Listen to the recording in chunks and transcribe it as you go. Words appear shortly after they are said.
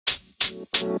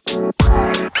What's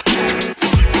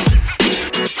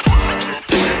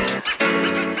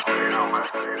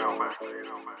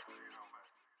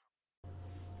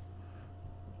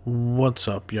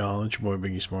up, y'all? It's your boy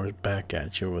Biggie S'mores back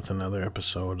at you with another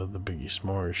episode of the Biggie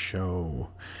S'mores Show.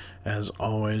 As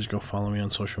always, go follow me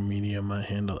on social media. My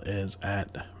handle is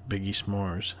at Biggie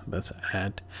S'mores. That's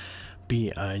at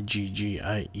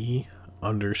BIGGIE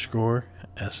 _ SMORES.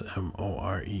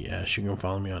 You can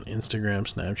follow me on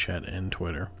Instagram, Snapchat, and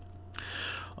Twitter.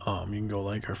 You can go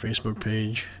like our Facebook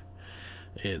page.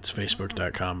 It's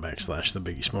facebook.com / The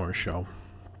Biggie S'mores Show.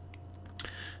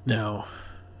 Now,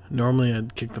 normally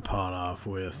I'd kick the pod off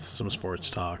with some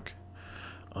sports talk.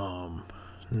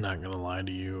 Not gonna lie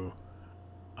to you.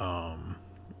 I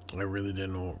really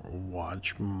didn't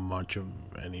watch much of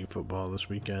any football this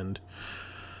weekend.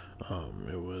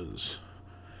 It was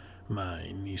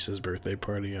my niece's birthday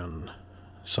party on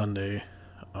Sunday.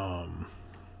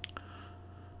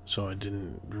 So I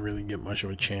didn't really get much of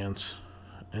a chance.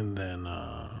 And then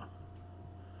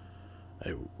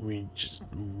we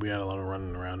had a lot of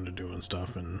running around to do and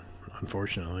stuff, and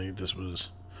unfortunately this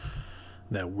was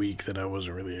that week that I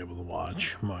wasn't really able to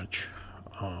watch much.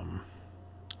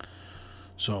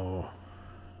 So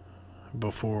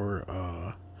before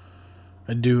I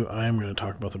am going to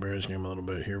talk about the Bears game a little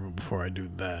bit here, but before I do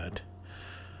that,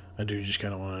 I do just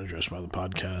kind of want to address why the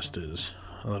podcast is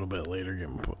a little bit later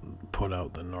getting put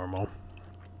out than normal.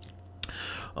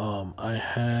 I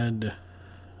had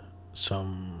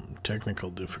some technical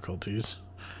difficulties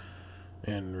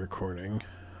in recording.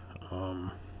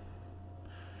 In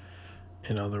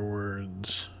other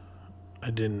words,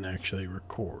 I didn't actually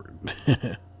record.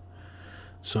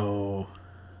 So,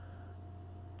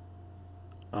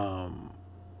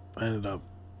 I ended up,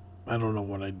 I don't know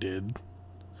what I did,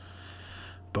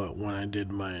 but when I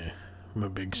did my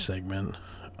big segment,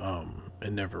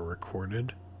 it never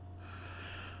recorded.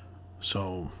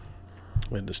 So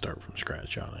we had to start from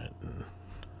scratch on it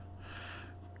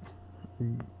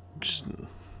and just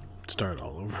start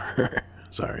all over.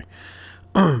 Sorry.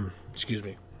 Excuse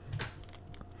me.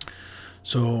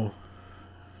 So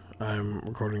I'm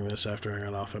recording this after I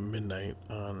got off at midnight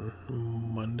on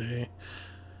Monday,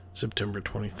 September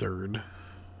 23rd,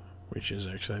 which is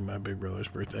actually my big brother's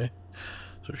birthday.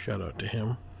 So shout out to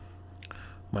him,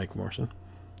 Mike Morrison.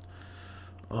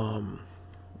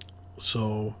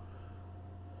 So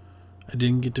I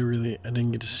didn't get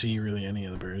to see really any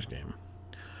of the Bears game.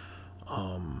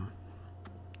 I'm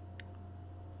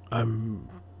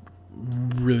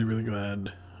really, really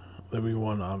glad that we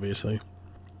won, obviously.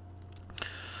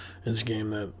 It's a game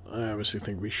that I obviously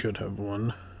think we should have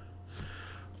won.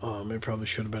 It probably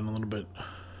should have been a little bit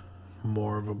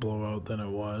more of a blowout than it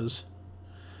was.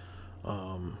 It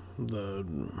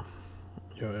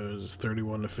was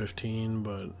 31-15,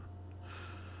 but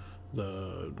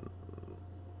the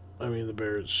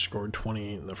Bears scored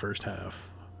 28 in the first half,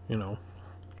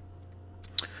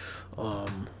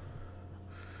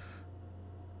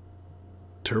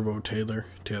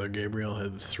 Taylor Gabriel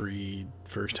had 3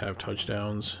 first half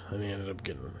touchdowns, and he ended up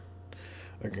getting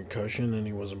a concussion, and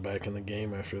he wasn't back in the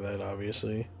game after that,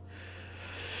 obviously.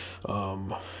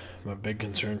 My big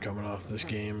concern coming off this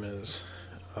game is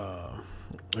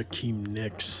Akeem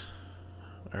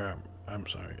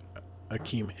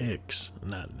Hicks,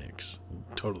 not Nicks,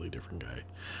 totally different guy.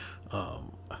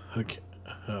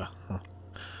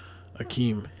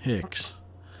 Akeem Hicks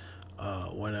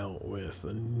went out with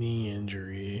a knee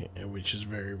injury, which is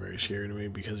very, very scary to me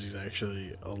because he's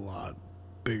actually a lot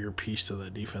bigger piece to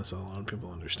that defense than a lot of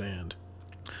people understand.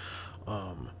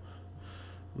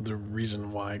 The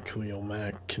reason why Khalil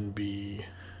Mack can be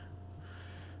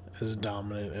as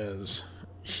dominant as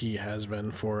he has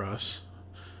been for us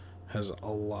has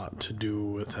a lot to do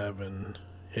with having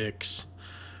Hicks,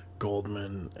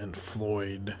 Goldman, and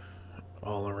Floyd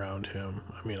all around him.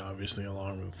 I mean, obviously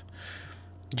along with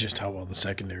just how well the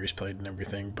secondaries played and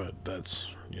everything, but that's,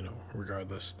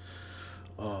 regardless.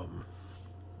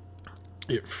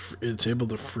 It's able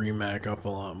to free Mac up a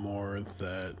lot more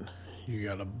that you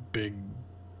got a big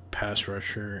pass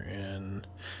rusher and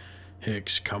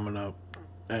Hicks coming up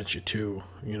at you too,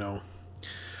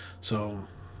 So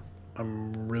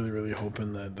I'm really, really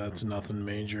hoping that that's nothing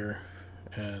major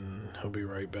and he'll be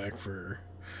right back for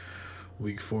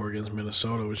week 4 against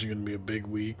Minnesota, which is going to be a big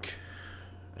week,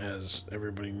 as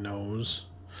everybody knows.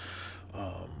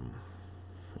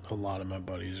 A lot of my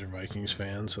buddies are Vikings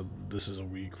fans, so this is a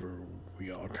week where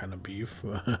we all kind of beef.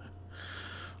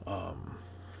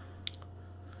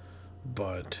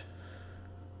 But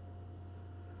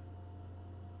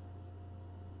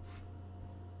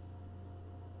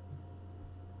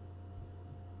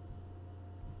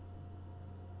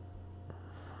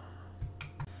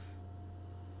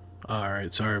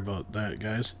Alright, sorry about that,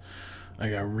 guys. I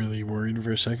got really worried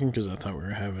for a second because I thought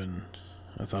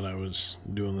I thought I was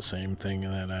doing the same thing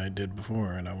that I did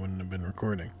before and I wouldn't have been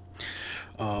recording.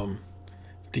 To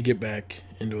get back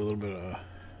into a little bit of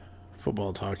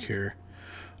football talk here,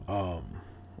 I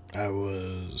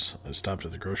stopped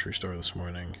at the grocery store this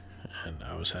morning and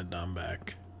I was heading on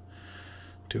back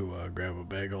to grab a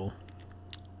bagel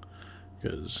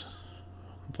because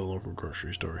the local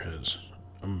grocery store has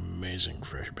amazing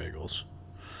fresh bagels.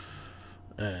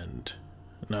 And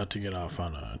not to get off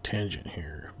on a tangent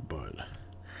here, but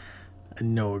I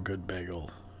know a good bagel.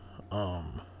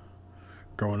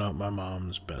 Growing up, my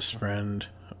mom's best friend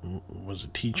was a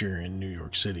teacher in New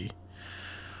York City.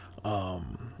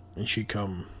 And she'd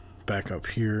come back up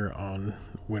here on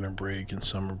winter break and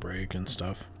summer break and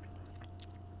stuff.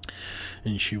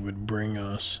 And she would bring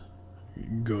us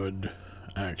good,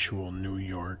 actual New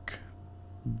York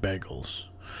bagels.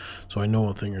 So I know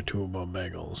a thing or two about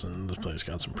bagels, and this place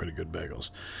got some pretty good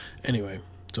bagels. Anyway,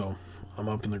 so I'm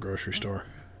up in the grocery store.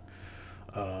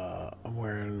 I'm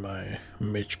wearing my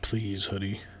Mitch Please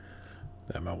hoodie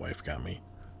that my wife got me.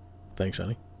 Thanks,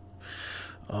 honey.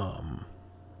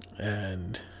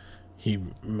 And he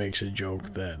makes a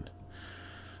joke that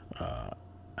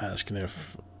asking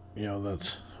if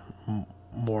that's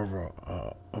more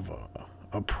of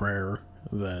a prayer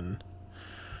than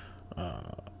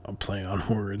a play on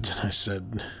words, and I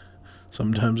said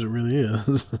sometimes it really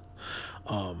is.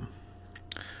 But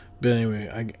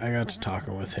anyway, I got to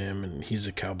talking with him, and he's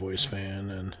a Cowboys fan,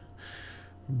 and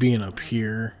being up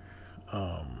here,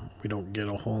 we don't get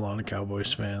a whole lot of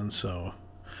Cowboys fans, so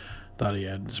thought he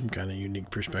had some kind of unique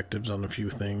perspectives on a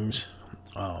few things.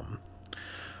 But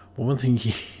one thing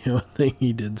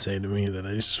he did say to me that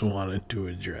I just wanted to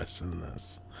address in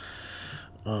this.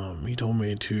 He told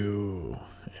me to,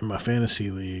 in my fantasy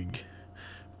league,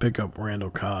 pick up Randall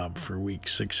Cobb for week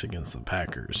 6 against the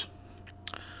Packers.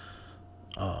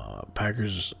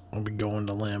 Packers will be going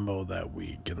to Lambeau that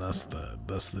week, and that's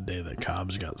the day that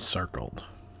Cobb's got circled.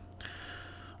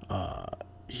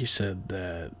 He said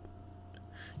that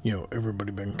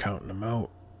everybody been counting him out,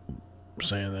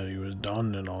 saying that he was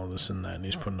done and all this and that, and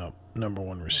he's putting up number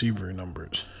 1 receiver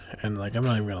numbers. And I'm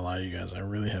not even gonna lie to you guys, I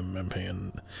really haven't been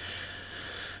paying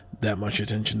that much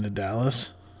attention to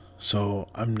Dallas, so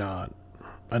I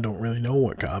don't really know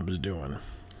what Cobb is doing.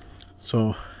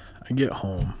 So I get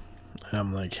home and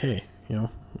I'm like, hey,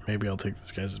 maybe I'll take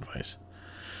this guy's advice.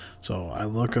 So I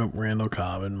look up Randall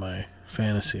Cobb in my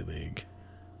fantasy league,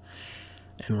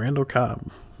 and Randall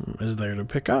Cobb is there to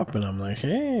pick up, and I'm like,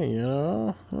 hey,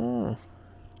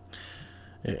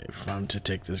 if I'm to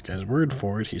take this guy's word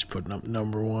for it, he's putting up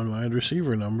number 1 wide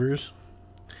receiver numbers.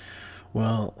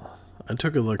 Well, I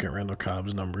took a look at Randall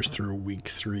Cobb's numbers through week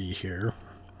 3 here.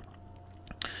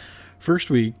 First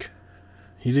week,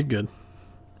 he did good.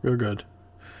 Real good.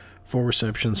 4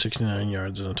 receptions, 69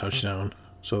 yards, and a touchdown.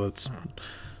 So that's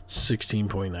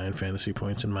 16.9 fantasy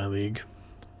points in my league.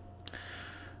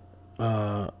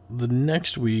 The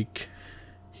next week,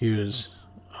 he was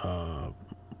 5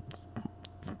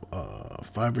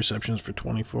 receptions for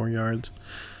 24 yards.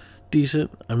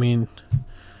 Decent. I mean,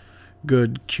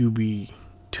 good QB2,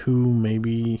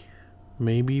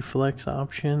 maybe flex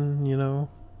option,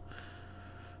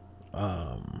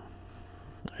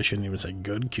 I shouldn't even say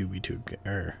good QB2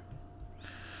 or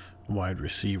wide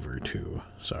receiver 2,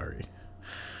 sorry.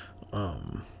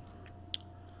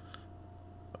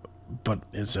 But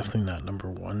it's definitely not number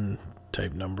 1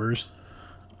 type numbers.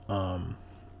 And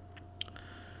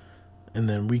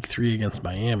then week 3 against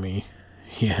Miami,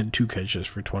 he had 2 catches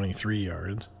for 23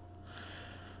 yards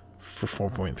for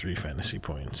 4.3 fantasy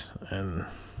points, and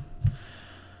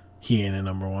he ain't a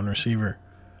number 1 receiver.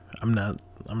 I'm not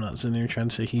sitting here trying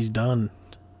to say he's done,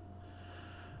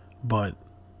 but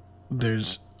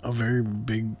there's a very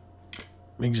big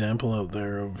example out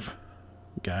there of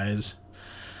guys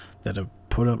that have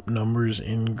put up numbers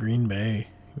in Green Bay,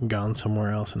 gone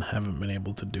somewhere else, and haven't been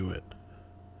able to do it.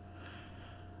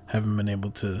 Haven't been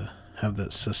able to have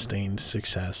that sustained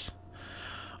success,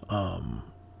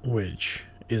 which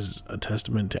is a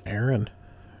testament to Aaron.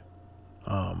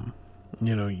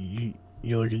 You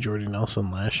look at Jordy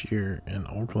Nelson last year in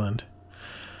Oakland,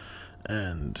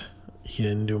 and he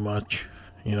didn't do much.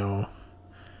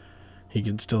 He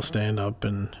could still stand up,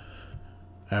 and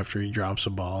after he drops a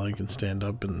ball, he can stand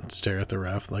up and stare at the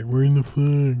ref like, we're in the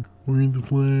flag,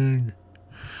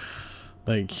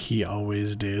 like he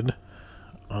always did.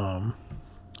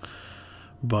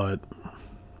 But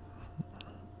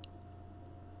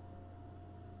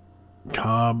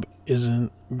Cobb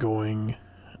isn't going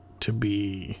to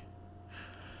be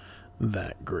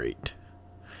that great.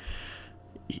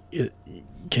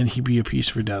 can he be a piece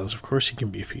for Dallas? Of course he can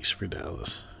be a piece for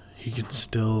Dallas. He can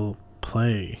still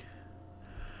play.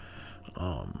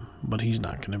 But he's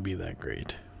not going to be that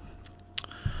great.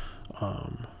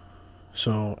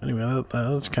 So anyway,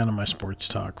 that's kind of my sports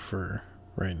talk for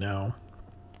right now.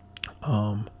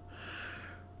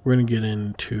 We're going to get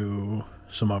into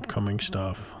some upcoming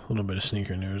stuff, a little bit of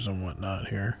sneaker news and whatnot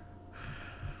here.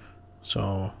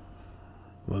 So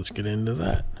let's get into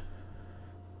that.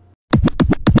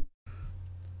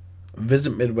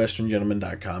 Visit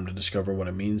MidwesternGentleman.com to discover what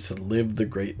it means to live the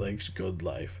Great Lakes good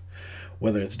life.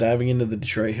 Whether it's diving into the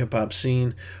Detroit hip-hop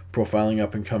scene, profiling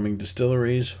up-and-coming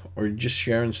distilleries, or just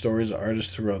sharing stories of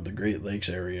artists throughout the Great Lakes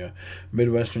area,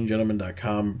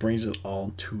 MidwesternGentleman.com brings it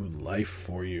all to life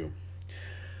for you.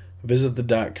 Visit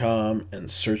the .com and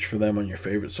search for them on your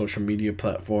favorite social media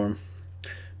platform.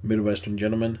 Midwestern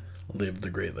Gentlemen, live the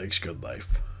Great Lakes good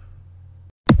life.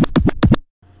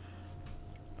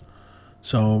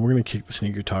 So we're going to kick the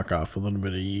sneaker talk off with a little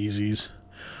bit of Yeezys.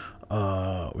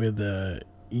 We had the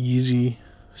Yeezy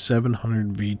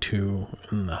 700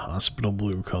 V2 in the Hospital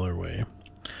Blue colorway.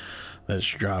 That's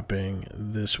dropping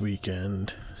this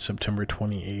weekend, September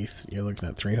 28th. You're looking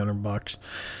at $300.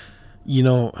 You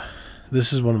know,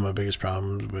 this is one of my biggest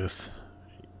problems with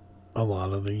a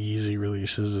lot of the Yeezy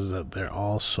releases is that they're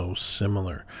all so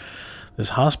similar. This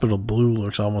Hospital Blue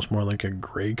looks almost more like a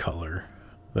gray color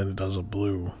than it does a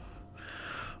blue.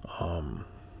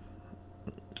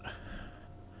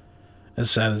 As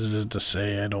sad as it is to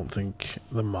say, I don't think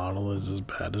the model is as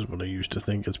bad as what I used to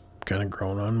think. It's kind of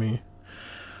grown on me,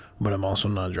 but I'm also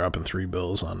not dropping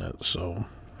 $3 on it. So,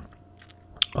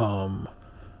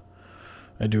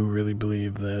 I do really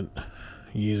believe that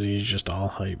Yeezy is just all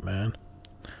hype, man.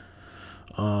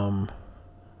 And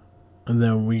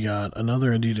then we got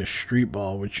another Adidas Street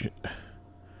Ball, which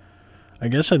I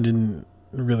guess I didn't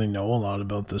really know a lot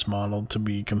about this model, to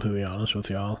be completely honest with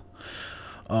y'all.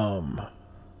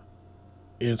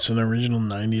 It's an original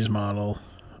 90s model.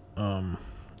 I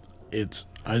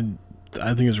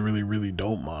think it's a really, really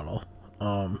dope model.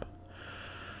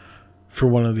 For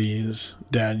one of these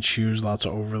dad shoes, lots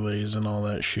of overlays and all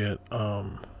that shit. I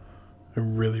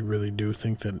really, really do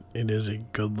think that it is a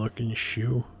good looking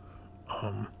shoe.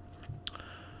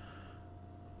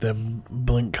 The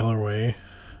Blink colorway,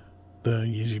 the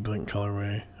Yeezy Blink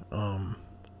colorway,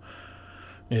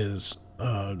 is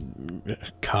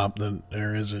cop that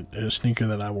there is a sneaker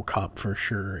that I will cop for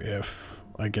sure if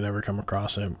I can ever come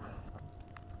across it. And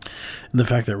the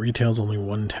fact that retail's only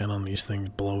 $110 on these things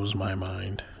blows my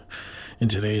mind. In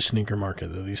today's sneaker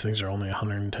market, that these things are only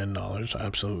 $110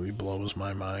 absolutely blows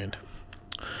my mind.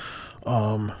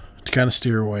 To kind of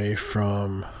steer away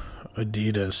from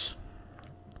Adidas,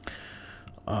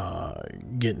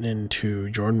 getting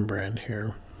into Jordan Brand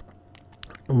here,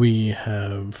 we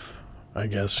have, I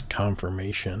guess,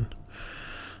 confirmation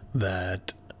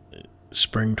that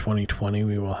spring 2020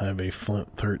 we will have a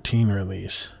Flint 13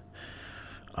 release.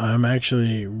 I'm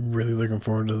actually really looking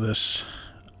forward to this.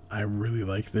 I really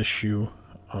like this shoe.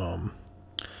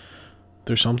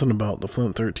 There's something about the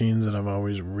Flint 13s that I've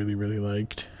always really, really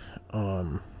liked.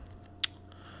 One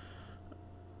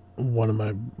of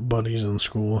my buddies in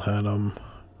school had them.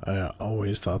 I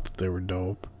always thought that they were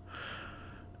dope.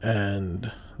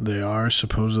 And they are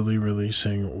supposedly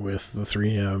releasing with the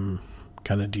 3M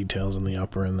kind of details in the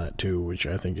upper in that too, which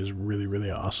I think is really,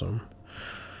 really awesome.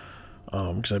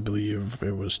 Because I believe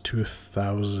it was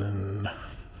 2000.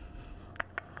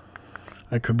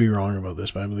 I could be wrong about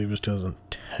this, but I believe it was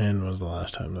 2010 was the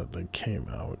last time that they came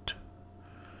out.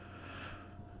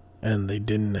 And they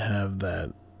didn't have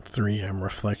that 3M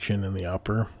reflection in the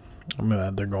upper. I'm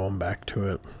glad they're going back to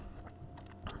it.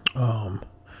 No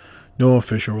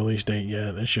official release date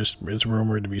yet. It's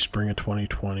rumored to be spring of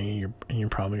 2020. You're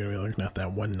probably gonna be looking at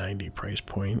that $190 price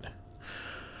point.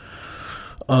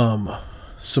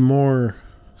 Some more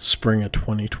spring of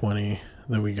 2020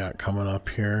 that we got coming up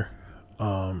here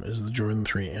is the Jordan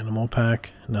 3 Animal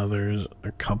Pack. Now there's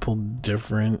a couple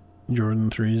different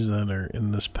Jordan 3s that are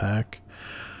in this pack.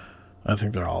 I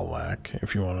think they're all whack,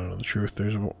 if you want to know the truth.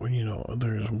 There's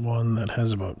one that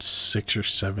has about 6 or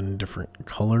 7 different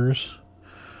colors.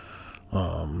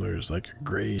 There's like a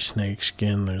gray snake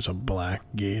skin, there's a black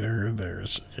gator,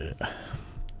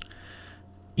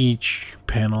 each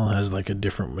panel has like a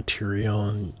different material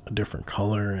and a different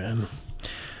color, and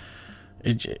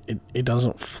it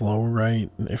doesn't flow right.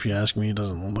 If you ask me, it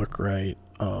doesn't look right.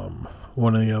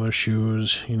 One of the other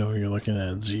shoes, you're looking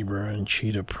at zebra and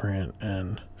cheetah print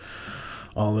and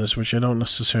all this, which I don't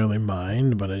necessarily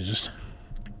mind, but it's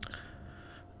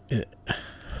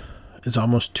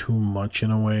almost too much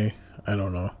in a way. I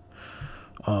don't know.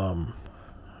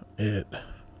 it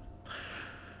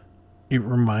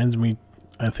reminds me,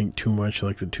 I think, too much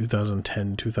like the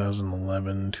 2010,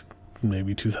 2011,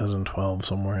 maybe 2012,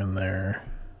 somewhere in there.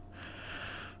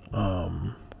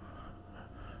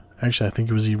 Actually, I think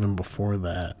it was even before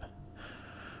that.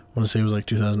 I want to say it was like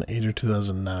 2008 or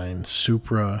 2009.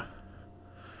 Supra.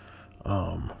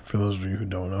 For those of you who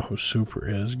don't know who Supra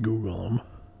is, Google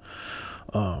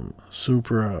them.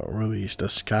 Supra released a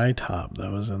sky top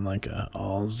that was in like a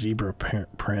all zebra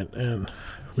print, and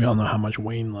we all know how much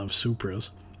Wayne loves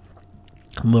Supras.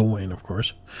 Lil Wayne, of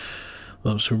course,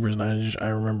 loves Supras, and I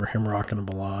remember him rocking them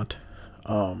a lot.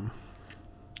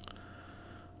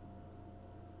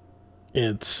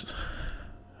 These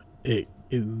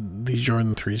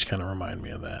Jordan 3s kind of remind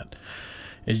me of that.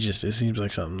 It seems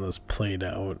like something that's played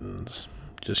out and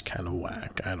just kind of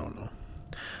whack. I don't know.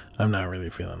 I'm not really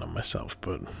feeling them myself,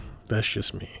 but that's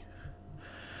just me.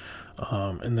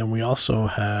 And then we also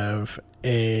have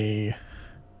a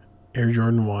Air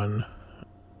Jordan 1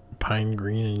 Pine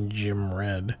Green and Gym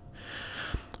Red.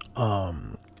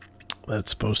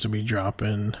 That's supposed to be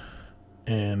dropping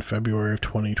in February of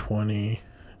 2020.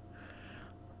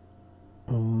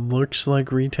 Looks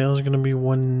like retail is going to be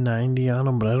 $190 on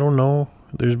them, but I don't know.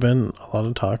 There's been a lot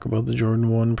of talk about the Jordan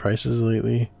 1 prices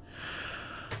lately.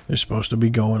 They're supposed to be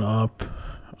going up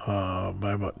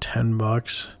by about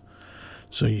 $10.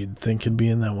 So you'd think it'd be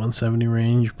in that 170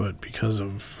 range, but because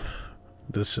of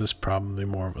this is probably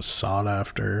more of a sought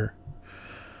after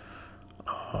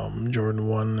Jordan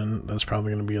 1, and that's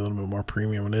probably going to be a little bit more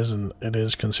premium. It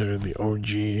is considered the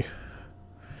OG,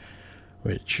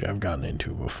 which I've gotten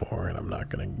into before, and I'm not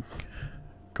going to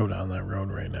go down that road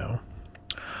right now.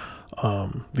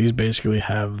 These basically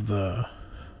have the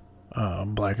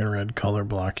black and red color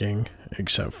blocking,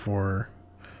 except for,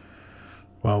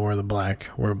 well, where black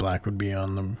would be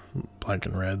on the black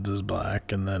and reds is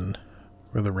black, and then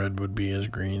where the red would be is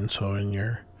green. So in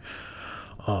your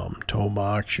toe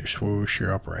box, your swoosh,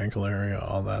 your upper ankle area,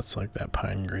 all that's like that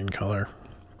pine green color.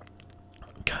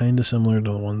 Kind of similar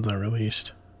to the ones I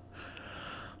released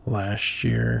last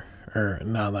year, or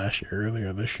not last year,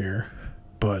 earlier this year,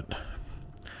 but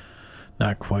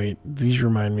not quite. These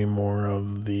remind me more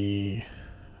of the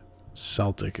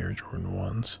Celtic Air Jordan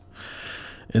 1s.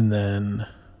 And then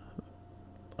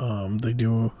they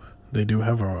do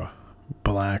have a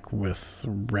black with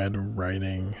red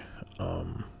writing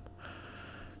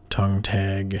tongue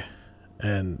tag,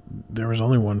 and there was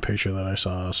only one picture that I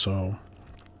saw, so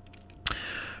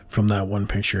from that one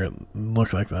picture it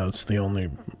looked like that's the only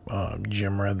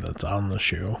gym red that's on the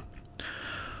shoe.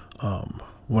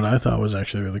 What I thought was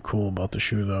actually really cool about the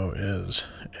shoe, though, is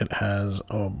it has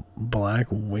a black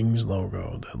Wings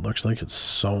logo that looks like it's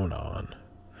sewn on.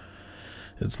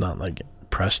 It's not like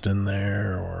pressed in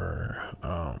there or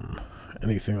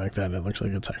anything like that. It looks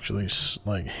like it's actually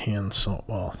like hand sewn.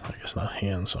 Well, I guess not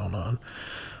hand sewn on,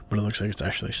 but it looks like it's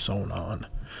actually sewn on.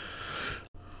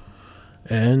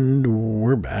 And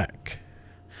we're back.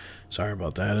 Sorry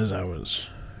about that. As I was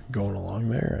going along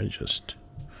there, I just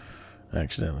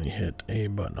accidentally hit a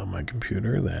button on my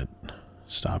computer that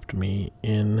stopped me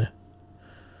in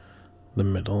the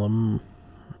middle of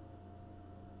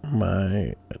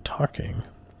my talking.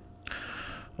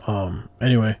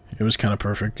 Anyway, it was kind of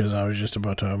perfect because I was just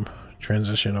about to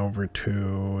transition over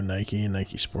to Nike and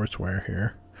Nike sportswear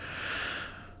here.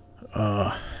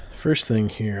 First thing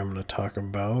here I'm going to talk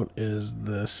about is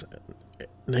this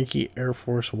Nike Air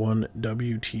Force 1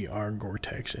 WTR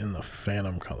Gore-Tex in the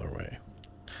Phantom colorway.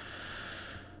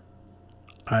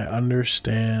 I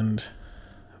understand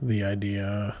the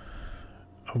idea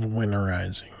of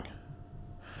winterizing.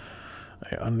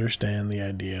 I understand the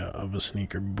idea of a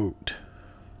sneaker boot.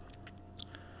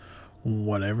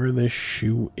 Whatever this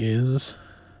shoe is,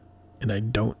 and I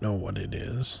don't know what it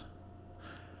is,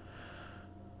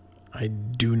 I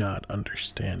do not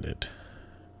understand it.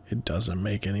 It doesn't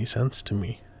make any sense to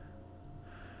me.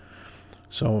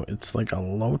 So it's like a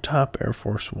low top Air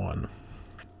Force 1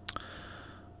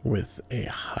 with a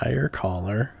higher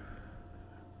collar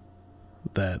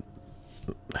that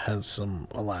has some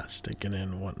elastic in it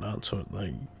and whatnot, so it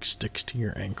like sticks to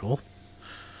your ankle.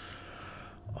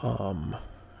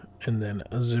 And then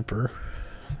a zipper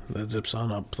that zips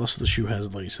on up, plus the shoe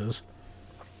has laces.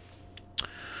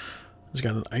 It's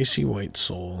got an icy white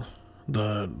sole.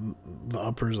 The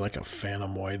upper is like a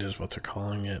phantom white is what they're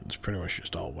calling it. It's pretty much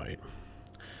just all white.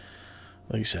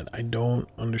 Like I said, I don't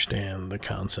understand the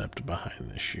concept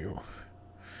behind this shoe.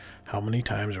 How many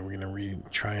times are we going to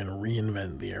try and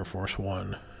reinvent the Air Force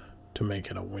 1 to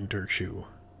make it a winter shoe?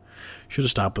 Should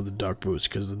have stopped with the duck boots,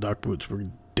 because the duck boots were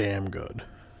damn good.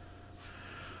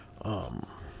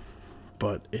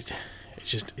 But it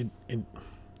it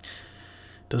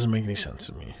doesn't make any sense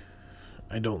to me.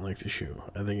 I don't like the shoe.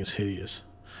 I think it's hideous.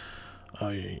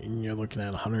 You're looking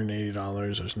at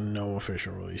 $180. There's no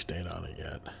official release date on it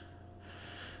yet.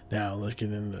 Now let's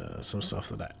get into some stuff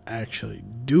that I actually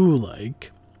do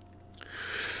like.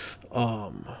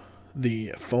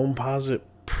 The Foamposite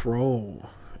Pro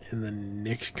in the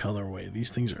Knicks colorway.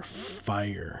 These things are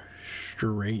fire,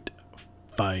 straight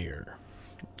fire.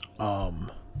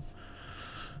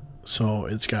 So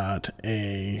it's got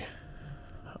a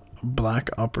black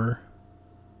upper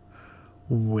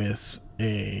with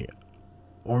a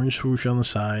orange swoosh on the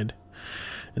side,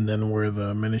 and then where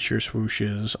the miniature swoosh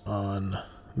is on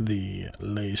the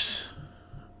lace.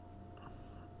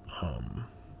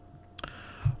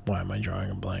 Why am I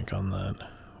drawing a blank on that?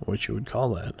 What you would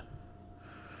call that?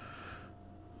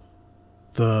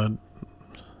 The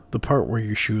part where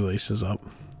your shoelace is up,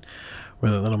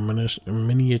 where the little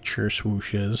miniature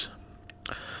swoosh is.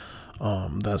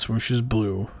 That swoosh is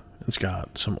blue. It's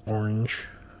got some orange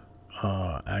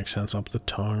accents up the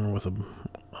tongue with a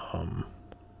I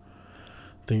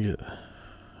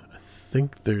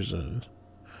think there's a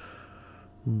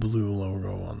blue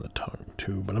logo on the tongue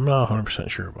too, but I'm not 100%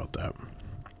 sure about that.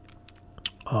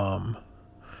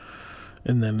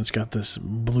 And then it's got this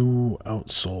blue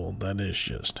outsole that is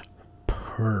just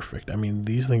perfect. I mean,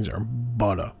 these things are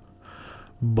butter.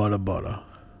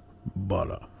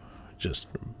 Just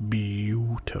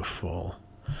beautiful.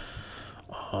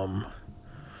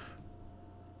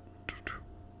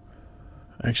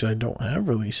 Actually, I don't have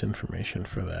release information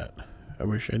for that. I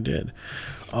wish I did.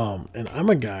 And I'm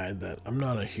a guy that I'm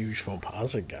not a huge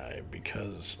Foamposite guy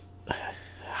because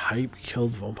hype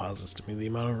killed Foamposites to me. The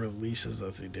amount of releases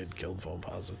that they did killed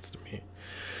Foamposites to me.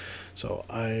 So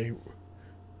I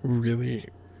really,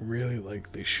 really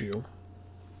like this shoe.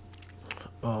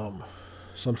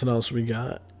 Something else we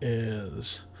got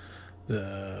is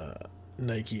the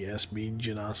Nike SB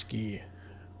Janoski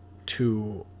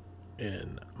 2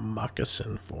 in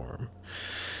moccasin form.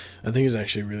 I think it's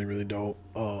actually really, really dope.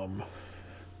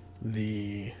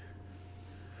 The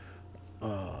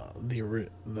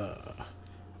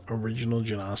original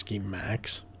Janoski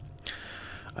Max,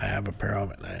 I have a pair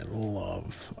of it and I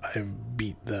love. I've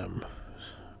beat them.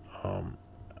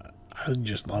 I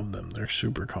just love them. They're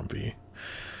super comfy.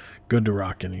 Good to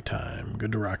rock anytime.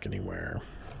 Good to rock anywhere.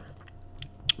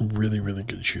 Really, really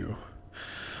good shoe.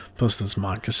 Plus this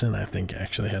moccasin, I think,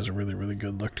 actually has a really, really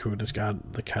good look to it. It's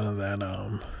got the kind of that,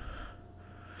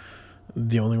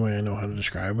 the only way I know how to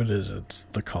describe it is it's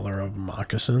the color of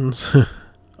moccasins.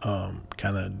 Kind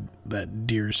of that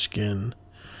deer skin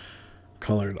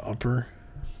colored upper,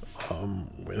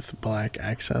 with black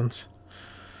accents.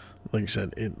 Like I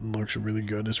said, it looks really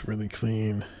good. It's really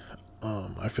clean.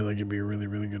 I feel like it'd be a really,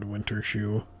 really good winter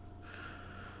shoe.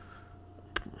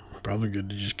 Probably good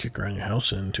to just kick around your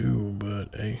house in too, but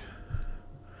hey.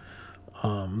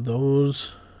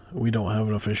 Those, we don't have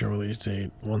an official release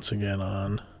date once again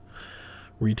on.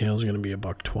 Retail is going to be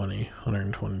 $120,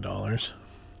 $120.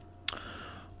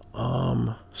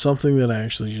 Something that I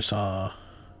actually just saw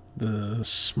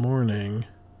this morning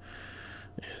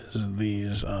is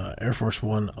these Air Force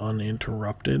One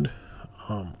Uninterrupted.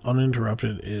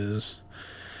 Uninterrupted is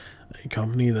a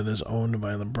company that is owned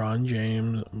by LeBron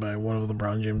James, by one of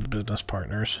LeBron James' business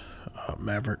partners,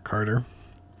 Maverick Carter.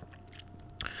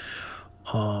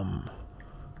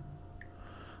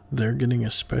 They're getting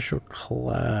a special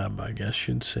collab, I guess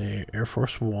you'd say, Air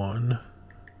Force One,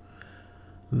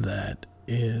 that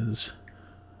is,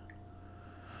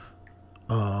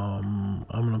 I'm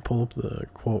going to pull up the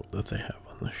quote that they have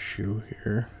on the shoe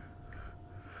here,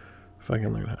 if I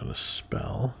can learn how to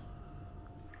spell.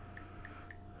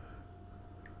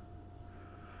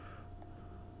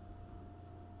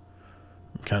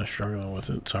 I'm kind of struggling with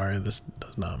it. Sorry, this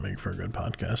does not make for a good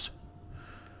podcast.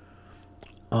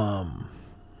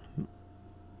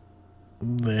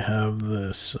 They have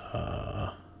this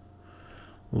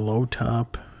low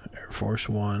top Air Force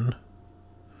One.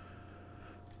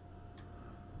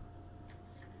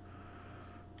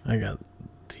 I got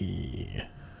the,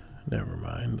 never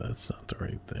mind, that's not the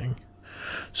right thing.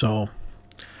 So,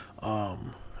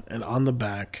 and on the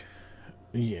back,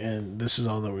 and this is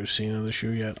all that we've seen of the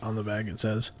shoe yet, on the back it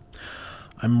says,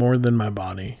 "I'm more than my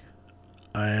body.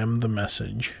 I am the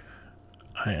message.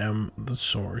 I am the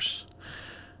source.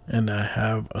 And I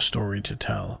have a story to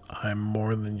tell. I'm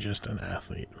more than just an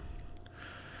athlete."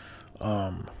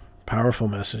 Powerful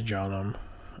message on them.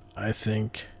 I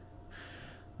think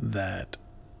that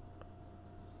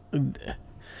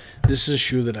this is a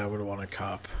shoe that I would want to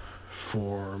cop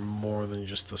for more than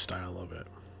just the style of it.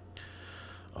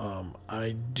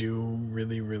 I do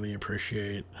really, really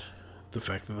appreciate the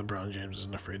fact that LeBron James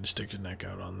isn't afraid to stick his neck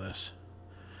out on this.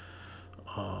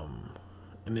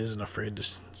 And isn't afraid to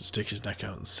stick his neck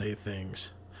out and say things.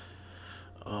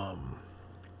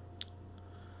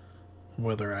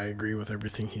 Whether I agree with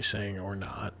everything he's saying or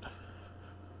not,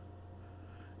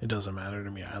 it doesn't matter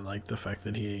to me. I like the fact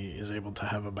that he is able to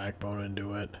have a backbone and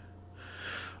do it.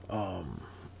 I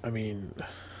mean,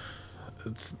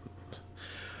 it's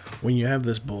when you have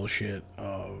this bullshit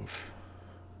of,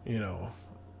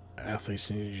 athletes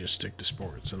need to just stick to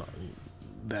sports and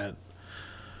that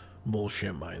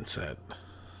bullshit mindset.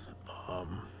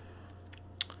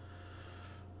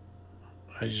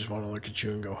 I just want to look at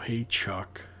you and go, hey,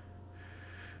 Chuck,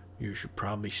 you should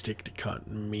probably stick to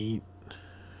cutting meat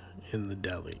in the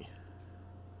deli.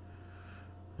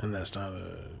 And that's not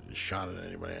a shot at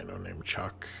anybody I know named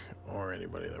Chuck or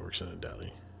anybody that works in a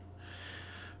deli.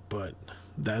 But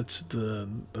that's the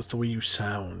way you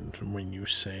sound when you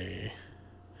say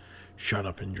shut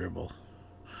up and dribble.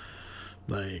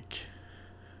 Like,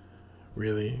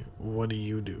 really? What do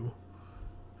you do?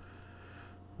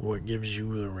 What gives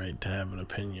you the right to have an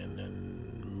opinion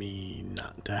and me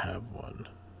not to have one?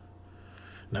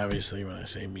 And obviously when I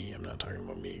say me, I'm not talking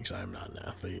about me because I'm not an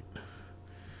athlete.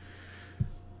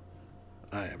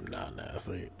 I am not an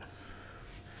athlete.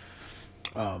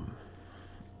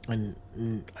 And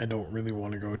I don't really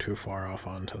want to go too far off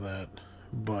onto that,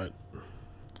 but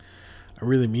I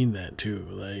really mean that too.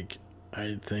 Like,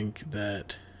 I think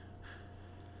that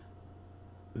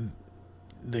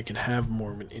they can have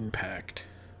more of an impact,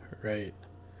 right?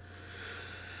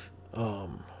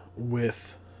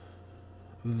 With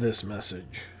this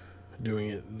message, doing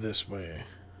it this way.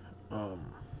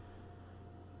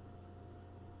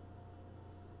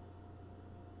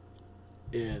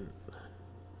 And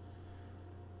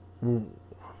I'm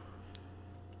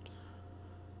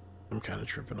kind of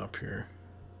tripping up here.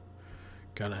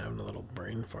 Kind of having a little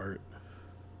brain fart.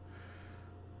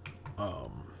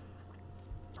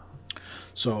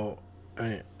 So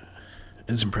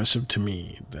it's impressive to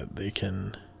me that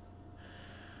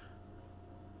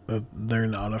they're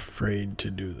not afraid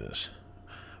to do this.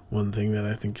 One thing that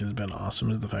I think has been awesome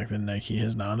is the fact that Nike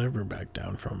has not ever backed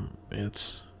down from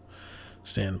its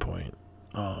standpoint.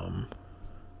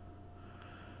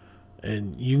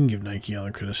 And you can give Nike all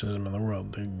the criticism in the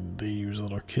world. They use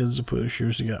little kids to put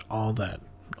shoes together. All that.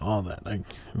 I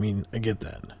mean, I get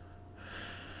that.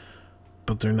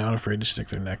 But they're not afraid to stick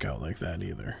their neck out like that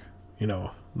either.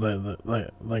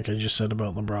 Like I just said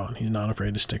about LeBron. He's not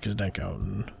afraid to stick his neck out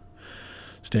and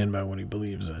stand by what he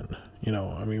believes in.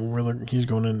 I mean, he's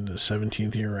going into the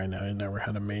 17th year right now. He never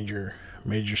had a major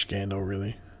scandal,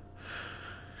 really.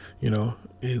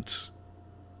 It's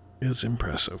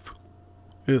impressive.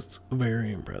 It's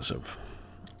very impressive.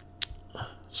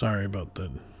 Sorry about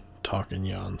the talk and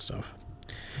yawn stuff.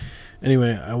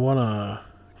 Anyway, I want to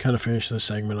kind of finish this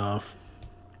segment off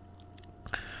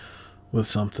with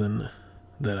something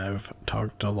that I've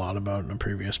talked a lot about in a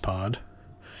previous pod.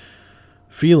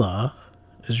 Xviii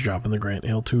is dropping the Grant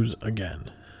Hill 2s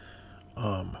again.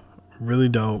 Really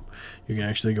dope. You can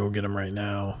actually go get them right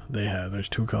now. There's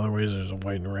two colorways. There's a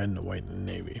white and red and a white and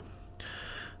navy.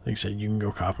 Like I said, you can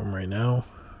go cop them right now,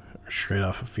 straight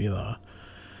off of Xviii.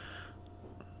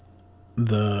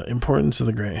 The importance of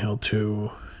the Grant Hill 2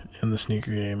 in the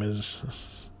sneaker game is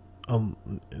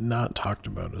not talked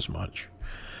about as much.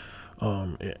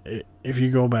 If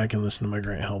you go back and listen to my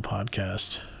Grant Hill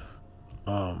podcast,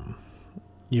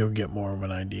 you'll get more of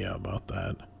an idea about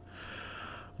that.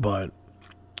 But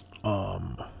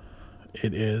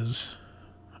it is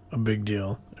a big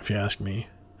deal, if you ask me.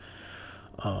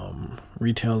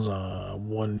 Retails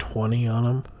 $120 on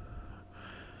them.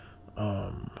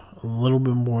 A little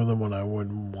bit more than what I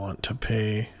would want to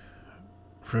pay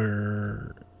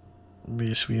for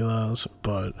these Xviiis,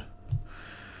 but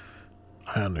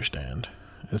I understand.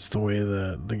 It's the way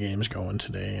the game's going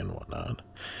today and whatnot.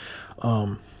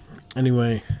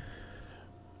 Anyway,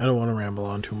 I don't want to ramble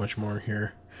on too much more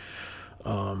here.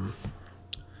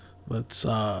 Let's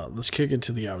kick it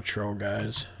to the outro,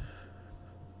 guys.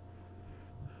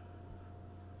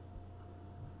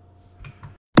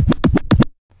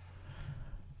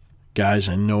 Guys,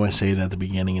 I know I say it at the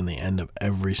beginning and the end of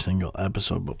every single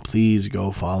episode, but please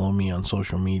go follow me on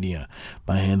social media.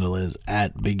 My handle is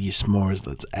 @BiggieSmores.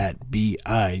 That's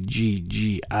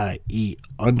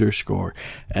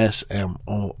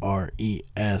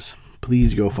 @BIGGIE_SMORES.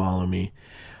 Please go follow me.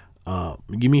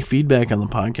 Give me feedback on the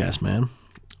podcast, man.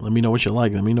 Let me know what you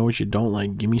like. Let me know what you don't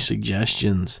like. Give me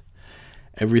suggestions.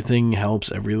 Everything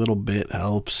helps. Every little bit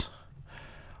helps.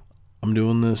 I'm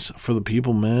doing this for the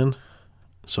people, man.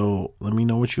 So let me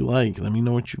know what you like. Let me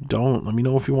know what you don't. Let me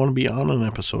know if you want to be on an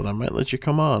episode. I might let you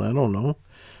come on. I don't know.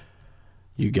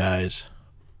 You guys,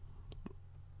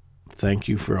 thank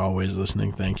you for always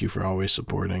listening. Thank you for always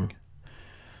supporting.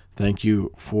 Thank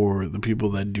you for the people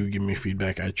that do give me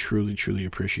feedback. I truly, truly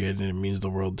appreciate it. It means the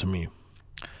world to me.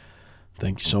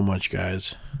 Thank you so much,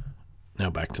 guys. Now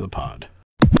back to the pod.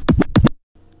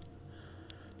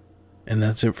 And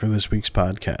that's it for this week's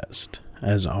podcast.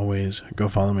 As always, go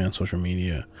follow me on social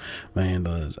media. My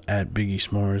handle is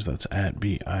 @BiggieSmores. That's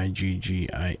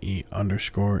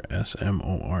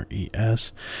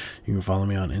 @BIGGIE_SMORES. You can follow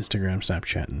me on Instagram,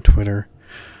 Snapchat, and Twitter.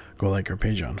 Go like our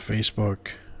page on Facebook.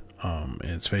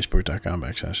 It's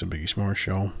facebook.com/The Biggie S'mores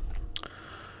Show.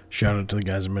 Shout out to the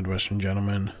guys at Midwestern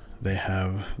Gentlemen. They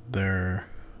have their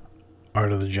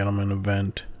Art of the Gentleman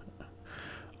event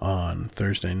on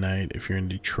Thursday night. If you're in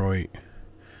Detroit,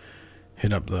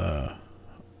 hit up the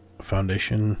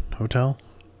Foundation Hotel,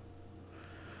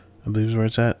 I believe is where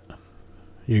it's at.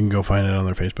 You can go find it on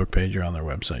their Facebook page or on their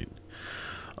website.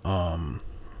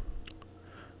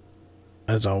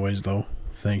 As always, though,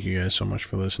 thank you guys so much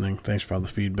for listening. Thanks for all the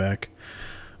feedback.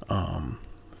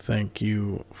 Thank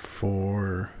you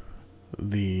for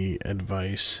the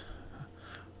advice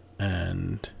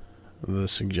and the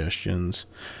suggestions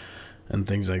and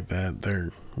things like that.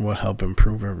 They're what help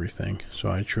improve everything.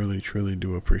 So I truly, truly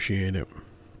do appreciate it.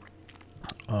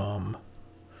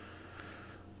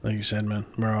 Like you said, man,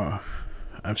 bro,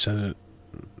 I've said it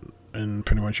in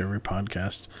pretty much every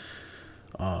podcast.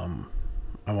 I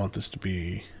want this to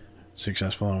be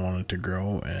successful. I want it to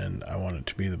grow, and I want it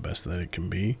to be the best that it can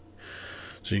be.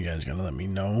 So you guys gotta let me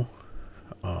know.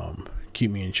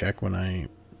 Keep me in check when I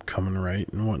come and write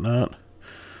and whatnot.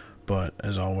 But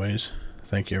as always,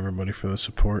 thank you everybody for the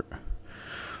support.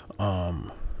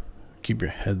 Keep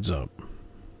your heads up.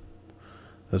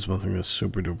 That's one thing that's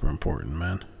super duper important,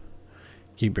 man.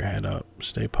 Keep your head up.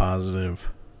 Stay positive.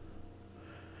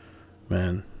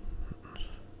 Man,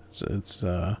 it's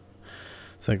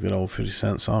like that old 50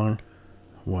 Cent song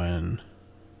when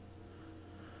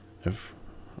if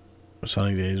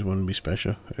sunny days wouldn't be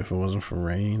special if it wasn't for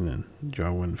rain, and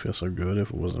joy wouldn't feel so good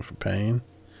if it wasn't for pain.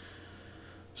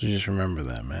 So just remember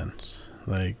that, man.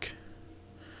 Like,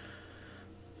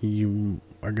 you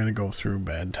are going to go through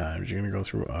bad times. You're going to go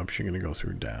through ups. You're going to go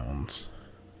through downs.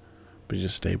 But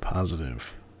just stay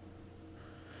positive.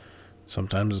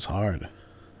 Sometimes it's hard.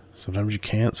 Sometimes you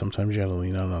can't. Sometimes you got to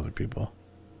lean on other people.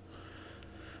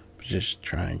 But just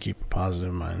try and keep a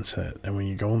positive mindset. And when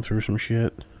you're going through some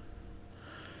shit,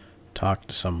 talk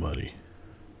to somebody.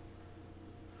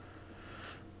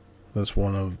 That's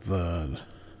one of the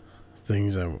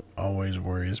things that always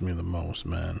worries me the most,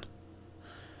 man.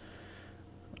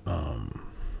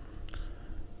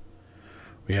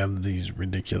 We have these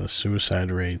ridiculous suicide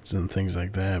rates and things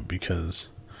like that because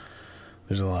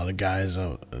there's a lot of guys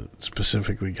out,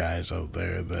 specifically guys out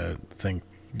there, that think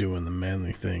doing the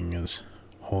manly thing is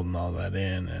holding all that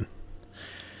in, and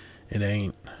it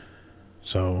ain't.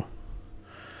 So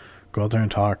go out there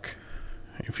and talk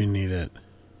if you need it.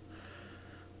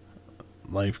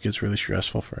 Life gets really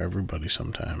stressful for everybody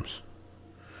sometimes.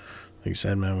 Like I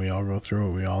said, man, we all go through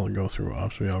it. We all go through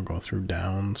ups. We all go through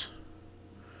downs.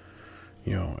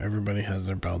 You know, everybody has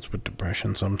their bouts with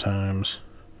depression sometimes.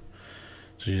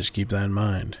 So just keep that in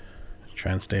mind.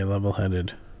 Try and stay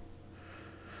level-headed.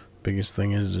 Biggest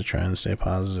thing is to try and stay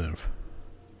positive.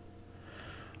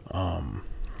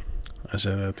 I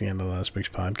said at the end of last week's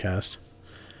podcast,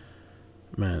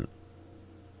 man,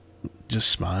 just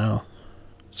smile.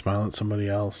 Smile at somebody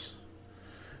else.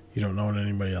 You don't know what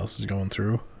anybody else is going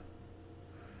through.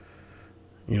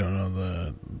 You don't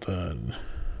know the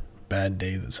bad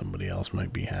day that somebody else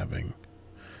might be having.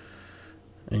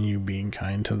 And you being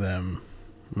kind to them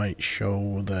might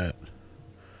show that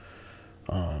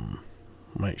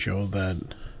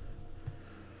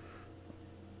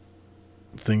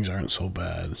things aren't so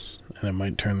bad, and it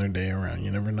might turn their day around.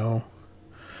 You never know.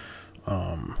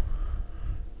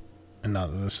 And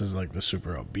not that this is like the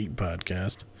super upbeat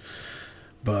podcast,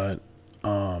 but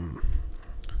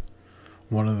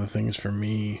one of the things for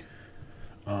me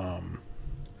that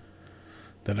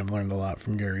I've learned a lot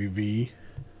from Xviii,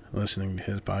 listening to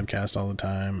his podcast all the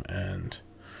time and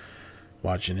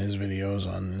watching his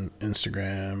videos on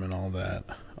Instagram and all that.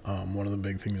 One of the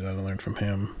big things that I learned from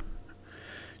him,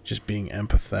 just being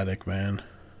empathetic, man.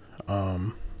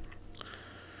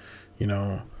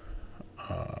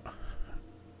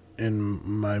 In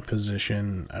my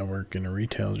position, I work in a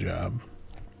retail job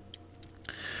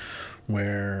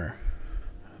where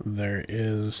there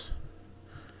is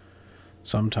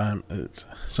sometimes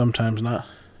not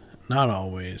Not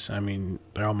always. I mean,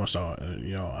 I almost all,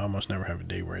 I almost never have a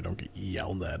day where I don't get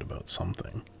yelled at about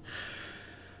something.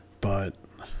 But,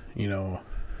 you know,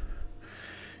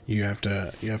 you have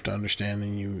to understand,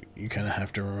 and you kind of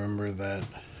have to remember that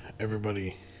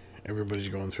everybody's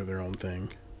going through their own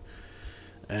thing.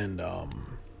 And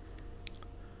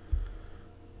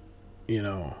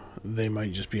they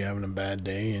might just be having a bad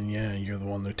day, and yeah, you're the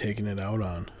one they're taking it out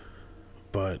on.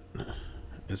 But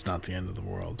it's not the end of the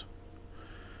world.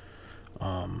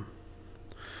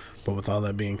 But with all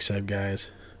that being said,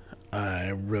 guys, I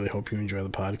really hope you enjoy the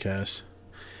podcast.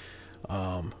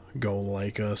 Go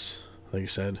like us. Like I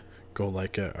said, go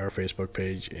like our Facebook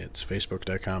page. It's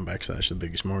facebook.com/The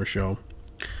Biggest More Show.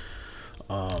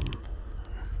 You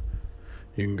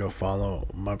can go follow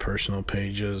my personal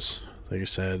pages. Like I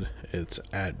said, it's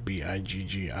at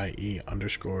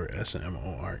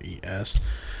BIGGIE_SMORES.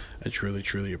 I truly,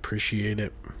 truly appreciate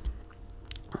it.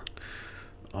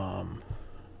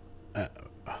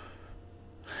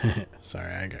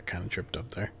 Sorry, I got kind of tripped up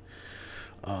there.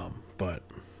 But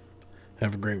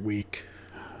have a great week.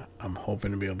 I'm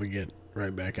hoping to be able to get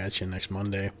right back at you next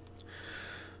Monday.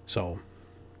 So,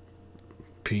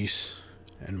 peace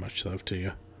and much love to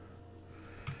you.